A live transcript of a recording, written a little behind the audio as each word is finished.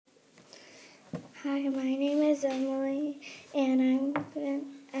Hi, my name is Emily, and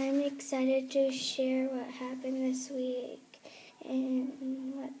I'm excited to share what happened this week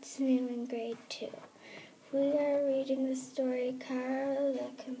and what's new in grade 2. We are reading the story Carl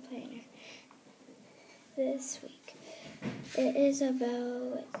the Complainer this week. It is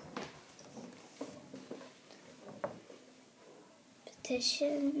about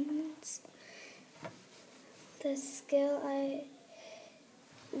petitions. The skill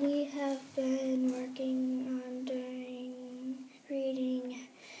we have been working on during reading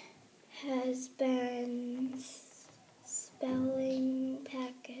has been spelling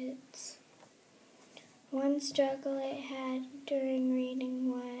packets. One struggle I had during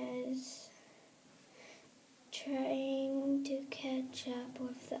reading was trying to catch up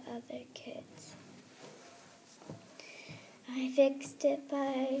with the other kids. I fixed it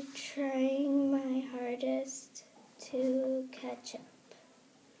by trying my hardest to catch up.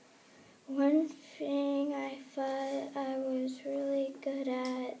 One thing I thought I was really good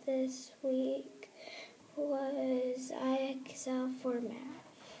at this week was I excel for math.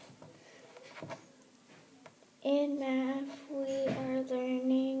 In math, we are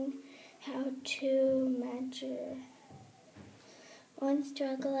learning how to measure. One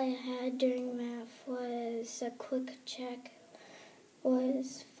struggle I had during math was a quick check,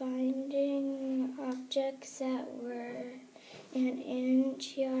 was finding objects that were an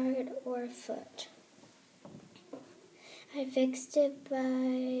inch, yard, or foot. I fixed it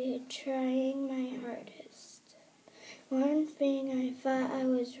by trying my hardest. One thing I thought I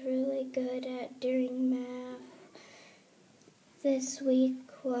was really good at during math this week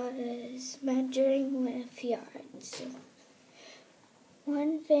was measuring with yards.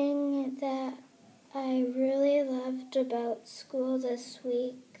 One thing that I really loved about school this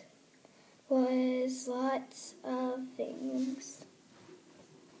week was lots of things.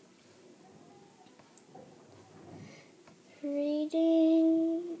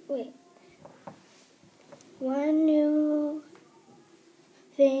 One new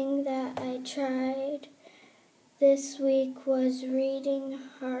thing that I tried this week was reading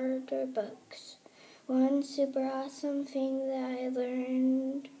harder books. One super awesome thing that I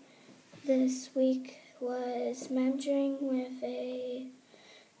learned this week was measuring with a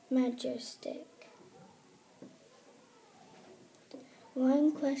measure stick.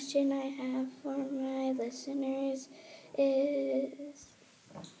 One question I have for my listeners is,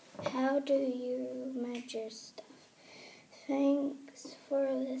 how do you measure stuff? Thanks for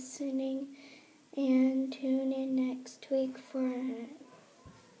listening, and tune in next week for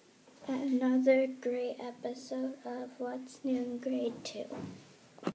another great episode of What's New in Grade 2.